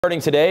Starting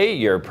today,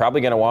 you're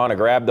probably going to want to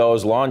grab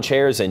those lawn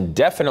chairs and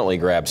definitely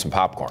grab some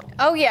popcorn.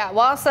 Oh yeah,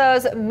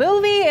 Wausa's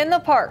Movie in the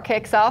Park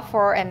kicks off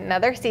for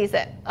another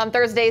season. On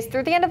Thursdays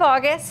through the end of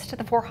August,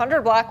 the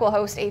 400 block will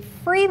host a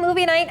free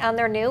movie night on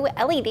their new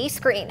LED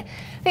screen.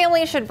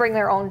 Families should bring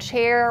their own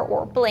chair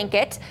or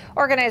blanket.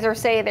 Organizers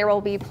say there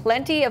will be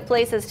plenty of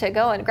places to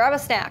go and grab a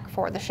snack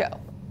for the show.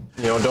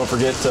 Don't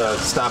forget to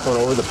stop on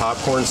over. The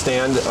popcorn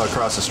stand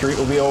across the street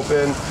will be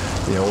open.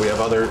 We have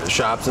other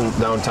shops in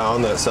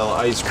downtown that sell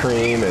ice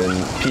cream and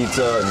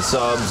pizza and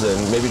subs,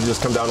 and maybe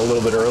just come down a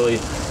little bit early,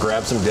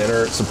 grab some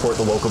dinner, support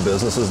the local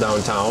businesses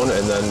downtown,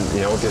 and then,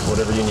 get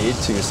whatever you need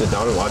to sit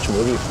down and watch a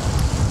movie.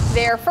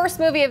 Their first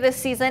movie of this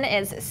season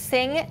is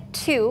Sing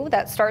 2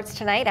 that starts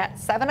tonight at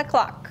 7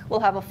 o'clock.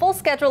 We'll have a full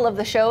schedule of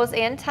the shows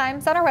and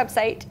times on our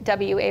website,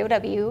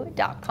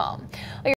 WAOW.com.